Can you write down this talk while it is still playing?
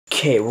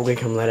Okay, we're gonna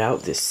come let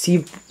out this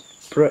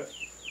zebra.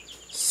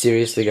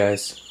 Seriously,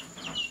 guys.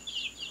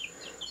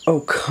 Oh,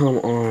 come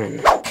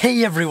on.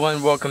 Hey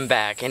everyone, welcome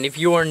back. And if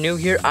you are new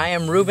here, I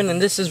am Ruben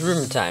and this is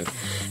Ruben Time.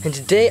 And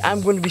today I'm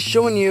going to be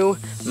showing you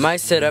my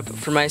setup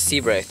for my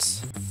sea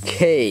brights.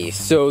 Okay,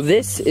 so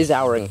this is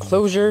our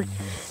enclosure.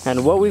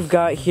 And what we've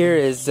got here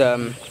is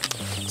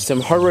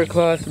some hardware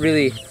cloth,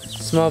 really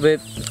small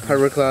bit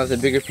hardware cloth, a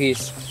bigger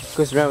piece.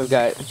 Goes around, we've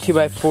got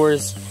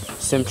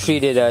 2x4s, some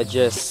treated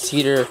just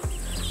cedar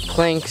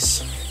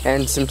planks,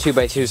 and some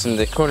 2x2s in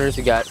the corners.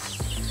 We got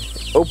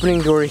opening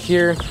door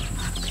here,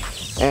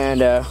 and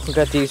we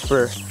got these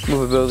for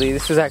movability.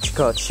 This is actually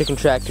called Chicken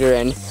Tractor,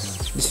 and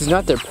this is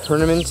not their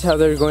permanent how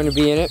they're going to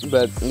be in it,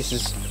 but this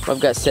is what I've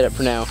got set up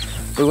for now.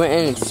 We went in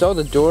and installed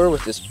the door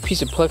with this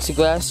piece of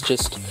plexiglass,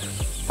 just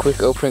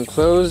quick open and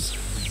close,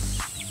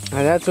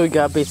 and that's what we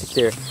got basic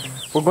there.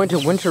 We're going to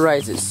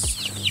winterize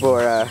this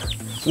for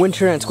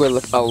winter, and it's going to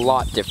look a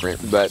lot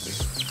different, but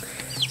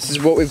this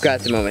is what we've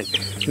got at the moment.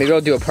 Maybe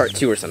I'll do a part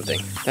 2 or something.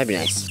 That'd be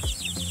nice.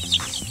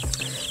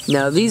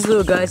 Now these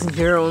little guys in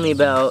here are only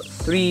about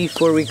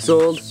 3-4 weeks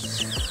old,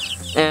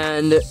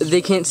 and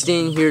they can't stay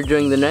in here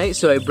during the night,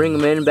 so I bring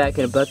them in back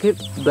in a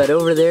bucket. But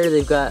over there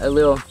they've got a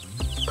little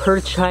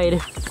perch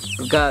hide.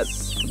 We've got,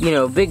 you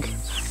know, big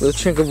little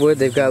chunk of wood.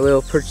 They've got a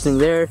little perch thing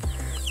there.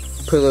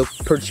 Put a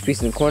little perch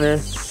piece in the corner.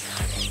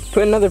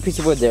 Put another piece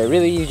of wood there.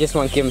 Really, you just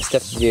want to give them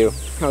stuff to do.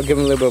 I'll give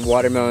them a little bit of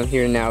watermelon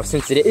here and now,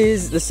 since it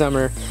is the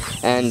summer,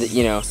 and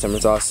you know,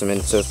 summer's awesome,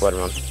 and so is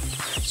watermelon.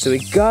 So we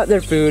got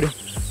their food,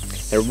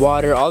 their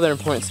water, all their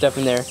important stuff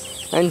in there,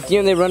 and you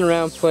know, they run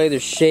around, play,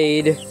 there's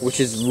shade,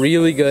 which is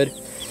really good,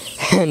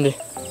 and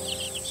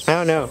I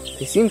don't know,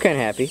 they seem kind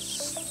of happy,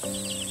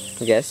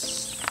 I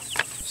guess.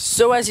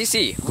 So as you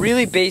see,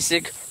 really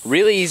basic,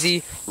 really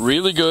easy,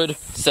 really good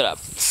setup.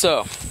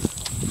 So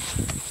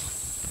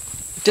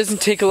it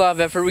doesn't take a lot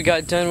of effort. We got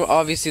it done.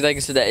 Obviously, like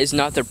I said, that is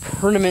not their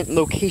permanent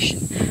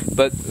location,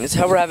 but it's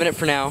how we're having it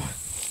for now.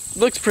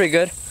 Looks pretty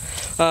good.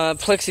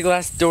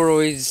 Plexiglass door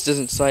always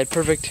doesn't slide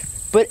perfect,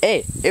 but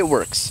hey, it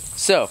works.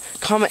 So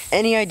comment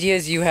any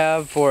ideas you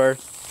have for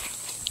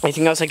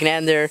anything else I can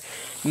add there.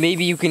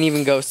 Maybe you can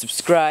even go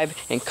subscribe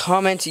and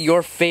comment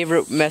your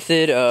favorite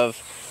method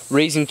of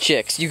raising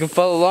chicks. You can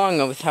follow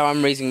along with how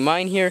I'm raising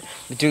mine here.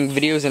 I'm doing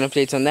videos and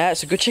updates on that,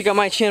 so go check out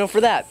my channel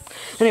for that.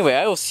 Anyway,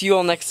 I will see you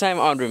all next time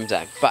on Room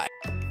Time. Bye.